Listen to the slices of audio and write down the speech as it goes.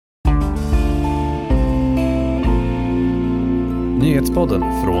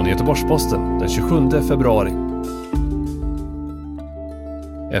Nyhetspodden från Göteborgs-Posten den 27 februari.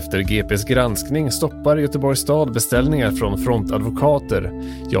 Efter GPs granskning stoppar Göteborgs stad beställningar från frontadvokater.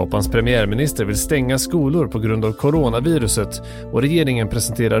 Japans premiärminister vill stänga skolor på grund av coronaviruset och regeringen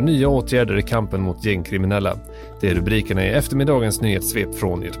presenterar nya åtgärder i kampen mot gängkriminella. Det är rubrikerna i eftermiddagens nyhetssvep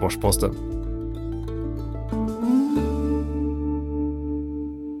från Göteborgs-Posten.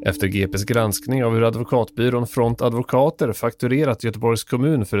 Efter GPs granskning av hur advokatbyrån Frontadvokater fakturerat Göteborgs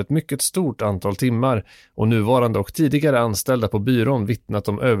kommun för ett mycket stort antal timmar och nuvarande och tidigare anställda på byrån vittnat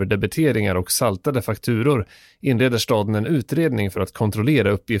om överdebiteringar och saltade fakturor inleder staden en utredning för att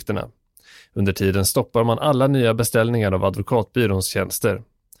kontrollera uppgifterna. Under tiden stoppar man alla nya beställningar av advokatbyråns tjänster.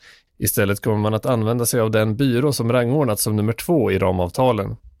 Istället kommer man att använda sig av den byrå som rangordnats som nummer 2 i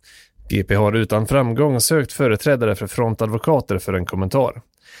ramavtalen. GP har utan framgång sökt företrädare för Frontadvokater för en kommentar.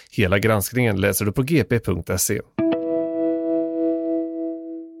 Hela granskningen läser du på gp.se.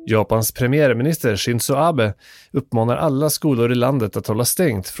 Japans premiärminister Shinzo Abe uppmanar alla skolor i landet att hålla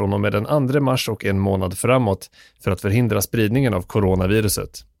stängt från och med den 2 mars och en månad framåt för att förhindra spridningen av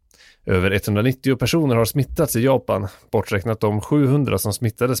coronaviruset. Över 190 personer har smittats i Japan, borträknat de 700 som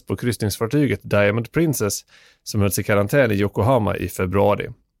smittades på kryssningsfartyget Diamond Princess som hölls i karantän i Yokohama i februari.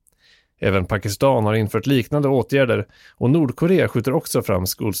 Även Pakistan har infört liknande åtgärder och Nordkorea skjuter också fram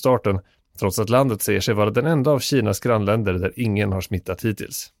skolstarten trots att landet säger sig vara den enda av Kinas grannländer där ingen har smittat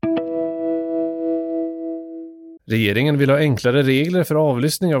hittills. Regeringen vill ha enklare regler för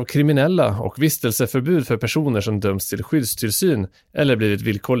avlyssning av kriminella och vistelseförbud för personer som dömts till skyddstillsyn eller blivit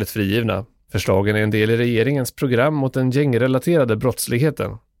villkorligt frigivna. Förslagen är en del i regeringens program mot den gängrelaterade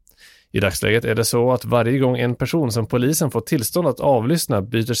brottsligheten. I dagsläget är det så att varje gång en person som polisen fått tillstånd att avlyssna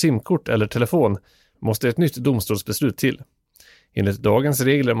byter simkort eller telefon måste ett nytt domstolsbeslut till. Enligt dagens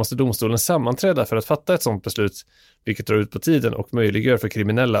regler måste domstolen sammanträda för att fatta ett sådant beslut, vilket drar ut på tiden och möjliggör för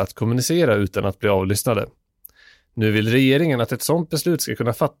kriminella att kommunicera utan att bli avlyssnade. Nu vill regeringen att ett sådant beslut ska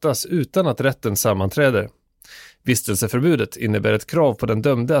kunna fattas utan att rätten sammanträder. Vistelseförbudet innebär ett krav på den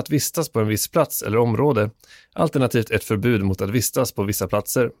dömde att vistas på en viss plats eller område, alternativt ett förbud mot att vistas på vissa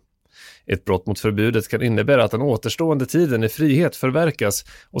platser. Ett brott mot förbudet kan innebära att den återstående tiden i frihet förverkas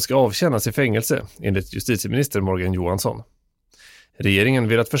och ska avtjänas i fängelse, enligt justitieminister Morgan Johansson. Regeringen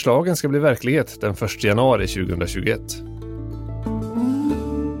vill att förslagen ska bli verklighet den 1 januari 2021.